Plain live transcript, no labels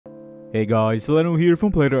Hey guys, Leno here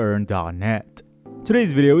from PlayToEarn.net.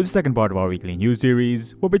 Today's video is the second part of our weekly news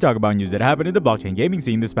series, where we talk about news that happened in the blockchain gaming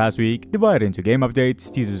scene this past week, divided into game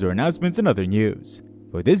updates, teasers or announcements, and other news.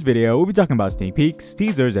 For this video, we'll be talking about sneak peeks,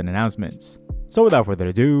 teasers, and announcements. So without further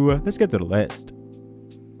ado, let's get to the list.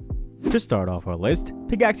 To start off our list,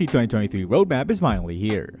 Pegaxy 2023 roadmap is finally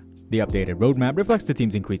here. The updated roadmap reflects the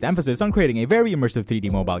team's increased emphasis on creating a very immersive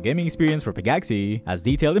 3D mobile gaming experience for Pegaxy, as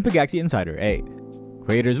detailed in Pegaxy Insider 8.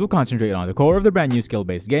 Creators will concentrate on the core of the brand new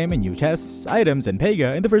skill-based game and new chests, items, and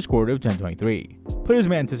Pega in the first quarter of 2023. Players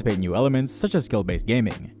may anticipate new elements such as skill-based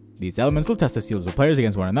gaming. These elements will test the skills of players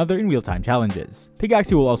against one another in real-time challenges.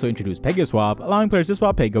 Pegaxy will also introduce Pega Swap, allowing players to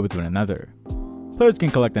swap Pega with one another. Players can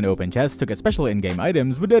collect and open chests to get special in-game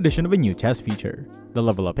items with the addition of a new chest feature. The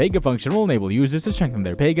level up Pega function will enable users to strengthen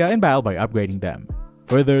their Pega in battle by upgrading them.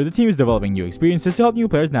 Further, the team is developing new experiences to help new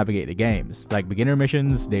players navigate the games, like beginner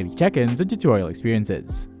missions, daily check-ins, and tutorial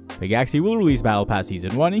experiences. Pegaxy will release Battle Pass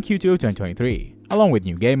Season 1 in Q2 of 2023, along with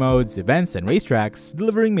new game modes, events, and racetracks,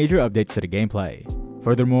 delivering major updates to the gameplay.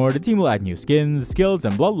 Furthermore, the team will add new skins, skills,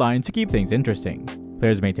 and bloodlines to keep things interesting.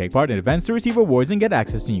 Players may take part in events to receive rewards and get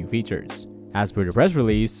access to new features. As per the press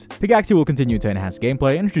release, Pegaxy will continue to enhance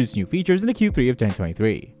gameplay and introduce new features in the Q3 of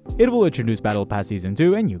 2023. It will introduce Battle Pass Season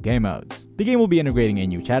 2 and new game modes. The game will be integrating a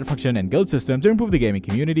new chat function and guild system to improve the gaming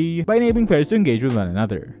community by enabling players to engage with one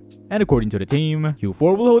another. And according to the team,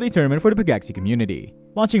 Q4 will hold a tournament for the Pegaxy community,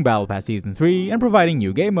 launching Battle Pass Season 3 and providing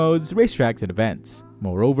new game modes, racetracks, and events.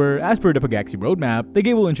 Moreover, as per the Pegaxy roadmap, the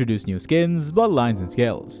game will introduce new skins, bloodlines, and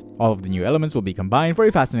skills. All of the new elements will be combined for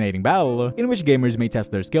a fascinating battle, in which gamers may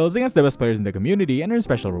test their skills against the best players in the community and earn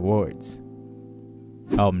special rewards.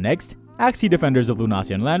 Next, Axie Defenders of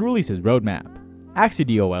Lunasian Land releases roadmap. Axie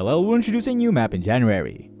DoLL will introduce a new map in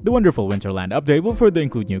January. The Wonderful Winterland update will further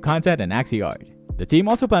include new content and Axie art. The team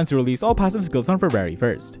also plans to release all passive skills on February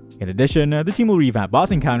 1st. In addition, the team will revamp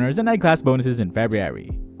boss encounters and add class bonuses in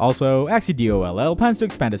February. Also, Axie DoLL plans to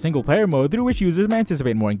expand a single-player mode through which users may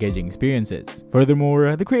anticipate more engaging experiences.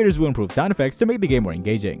 Furthermore, the creators will improve sound effects to make the game more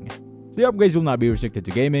engaging. The upgrades will not be restricted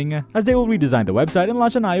to gaming, as they will redesign the website and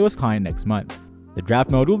launch an iOS client next month. The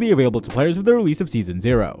draft mode will be available to players with the release of Season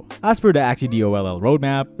 0. As per the Axie DoLL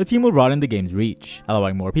roadmap, the team will broaden the game's reach,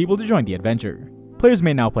 allowing more people to join the adventure. Players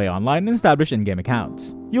may now play online and establish in-game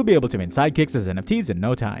accounts. You'll be able to mint sidekicks as NFTs in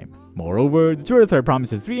no time. Moreover, the Twitter thread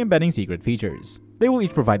promises 3 embedding secret features. They will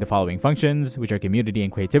each provide the following functions, which are community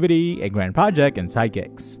and creativity, a grand project, and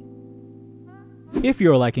sidekicks. If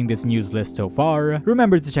you're liking this news list so far,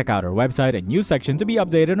 remember to check out our website and news section to be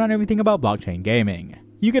updated on everything about blockchain gaming.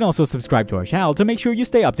 You can also subscribe to our channel to make sure you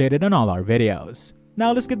stay updated on all our videos.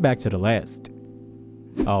 Now let's get back to the list.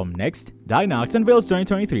 Next, Dinox unveils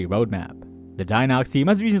 2023 roadmap. The Dinox team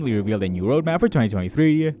has recently revealed a new roadmap for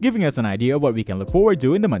 2023, giving us an idea of what we can look forward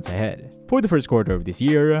to in the months ahead. For the first quarter of this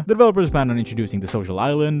year, the developers plan on introducing the Social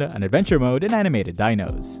Island, an adventure mode, and animated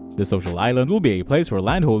dinos. The Social Island will be a place where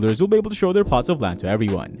landholders will be able to show their plots of land to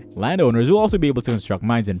everyone. Landowners will also be able to construct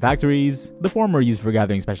mines and factories, the former used for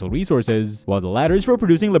gathering special resources, while the latter is for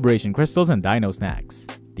producing liberation crystals and dino snacks.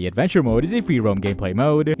 The adventure mode is a free roam gameplay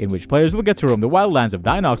mode, in which players will get to roam the wildlands of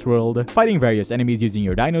Dinox World, fighting various enemies using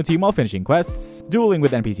your dino team while finishing quests, dueling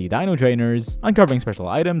with NPC dino trainers, uncovering special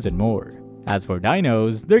items, and more. As for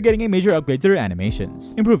dinos, they're getting a major upgrade to their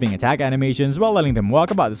animations, improving attack animations while letting them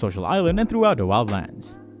walk about the Social Island and throughout the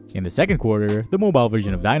wildlands. In the second quarter, the mobile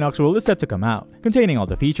version of Dinox World is set to come out, containing all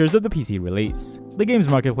the features of the PC release. The game's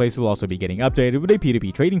marketplace will also be getting updated with a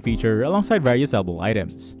P2P trading feature alongside various sellable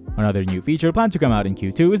items. Another new feature planned to come out in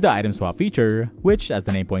Q2 is the item swap feature, which, as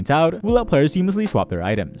the name points out, will let players seamlessly swap their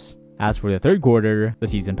items. As for the third quarter, the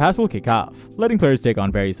Season Pass will kick off, letting players take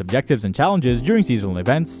on various objectives and challenges during seasonal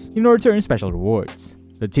events in order to earn special rewards.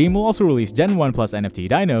 The team will also release Gen 1 Plus NFT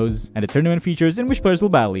dinos, and the tournament features in which players will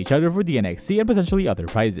battle each other for DNXC and potentially other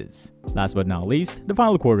prizes. Last but not least, the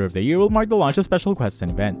final quarter of the year will mark the launch of special quests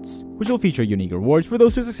and events, which will feature unique rewards for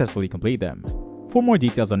those who successfully complete them. For more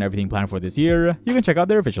details on everything planned for this year, you can check out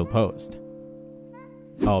their official post.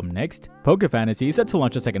 Next, PolkaFantasy is set to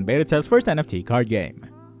launch a second beta test for its NFT card game.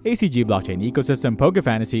 ACG blockchain ecosystem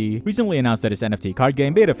PolkaFantasy recently announced that its NFT card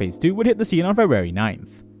game beta phase 2 would hit the scene on February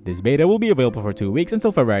 9th. This beta will be available for 2 weeks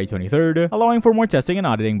until February 23rd, allowing for more testing and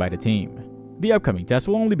auditing by the team. The upcoming test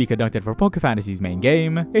will only be conducted for PolkaFantasy's main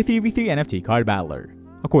game, a 3v3 NFT card battler.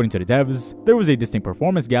 According to the devs, there was a distinct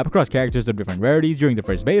performance gap across characters of different rarities during the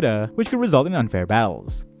first beta, which could result in unfair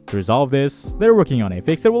battles. To resolve this, they're working on a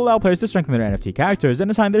fix that will allow players to strengthen their NFT characters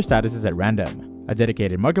and assign their statuses at random. A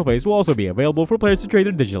dedicated marketplace will also be available for players to trade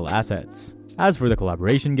their digital assets. As for the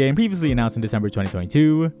collaboration game previously announced in December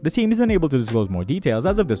 2022, the team is unable to disclose more details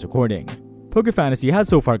as of this recording. PolkaFantasy has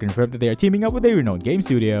so far confirmed that they are teaming up with a renowned game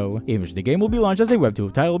studio, in which the game will be launched as a Web 2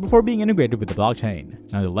 title before being integrated with the blockchain.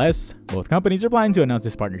 Nonetheless, both companies are planning to announce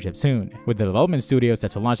this partnership soon, with the development studio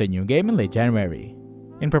set to launch a new game in late January.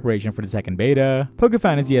 In preparation for the second beta,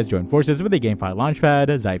 PolkaFantasy has joined forces with a GameFi launchpad,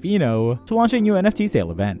 Zyfe to launch a new NFT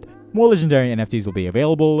sale event. More legendary NFTs will be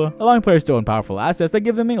available, allowing players to own powerful assets that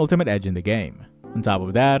give them an ultimate edge in the game. On top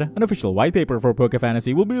of that, an official white paper for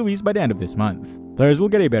PolkaFantasy will be released by the end of this month. Players will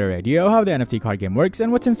get a better idea of how the NFT card game works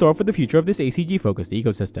and what's in store for the future of this ACG-focused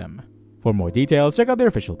ecosystem. For more details, check out their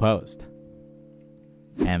official post.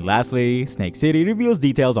 And lastly, Snake City reveals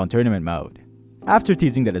details on tournament mode. After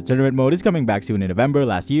teasing that the tournament mode is coming back soon in November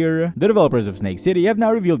last year, the developers of Snake City have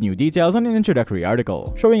now revealed new details on an introductory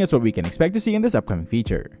article, showing us what we can expect to see in this upcoming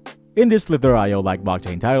feature. In this Slither.io-like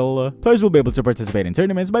blockchain title, players will be able to participate in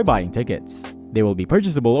tournaments by buying tickets. They will be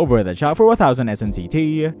purchasable over at the shop for 1000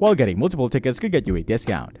 SNCT, while getting multiple tickets could get you a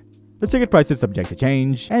discount. The ticket price is subject to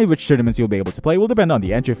change, and which tournaments you'll be able to play will depend on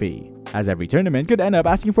the entry fee, as every tournament could end up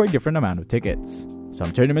asking for a different amount of tickets.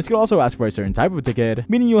 Some tournaments could also ask for a certain type of ticket,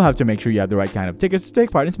 meaning you'll have to make sure you have the right kind of tickets to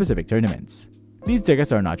take part in specific tournaments. These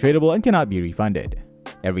tickets are not tradable and cannot be refunded.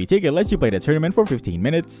 Every ticket lets you play the tournament for 15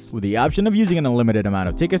 minutes, with the option of using an unlimited amount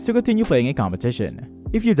of tickets to continue playing a competition.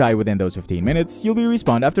 If you die within those 15 minutes, you'll be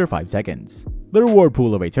respawned after 5 seconds. The reward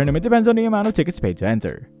pool of a tournament depends on the amount of tickets paid to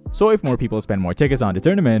enter. So if more people spend more tickets on the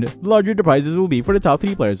tournament, the larger the prizes will be for the top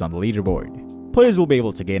 3 players on the leaderboard. Players will be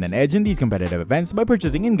able to gain an edge in these competitive events by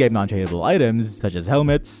purchasing in-game non-tradable items, such as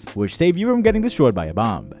helmets, which save you from getting destroyed by a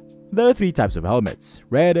bomb. There are 3 types of helmets: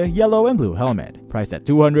 red, yellow, and blue helmet, priced at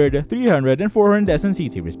 200, 300, and 400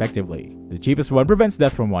 SNCT respectively. The cheapest one prevents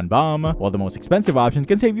death from 1 bomb, while the most expensive option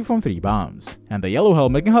can save you from 3 bombs. And the yellow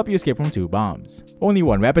helmet can help you escape from 2 bombs. Only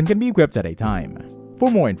 1 weapon can be equipped at a time. For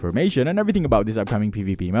more information and everything about this upcoming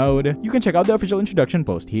PvP mode, you can check out the official introduction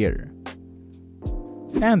post here.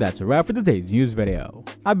 And that's a wrap for today's news video.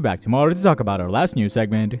 I'll be back tomorrow to talk about our last news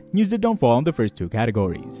segment, news that don't fall in the first 2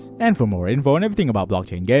 categories. And for more info on everything about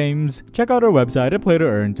blockchain games, check out our website at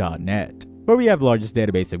PlayToEarn.net, where we have the largest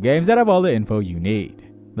database of games that have all the info you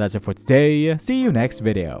need. That's it for today, see you next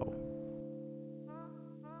video.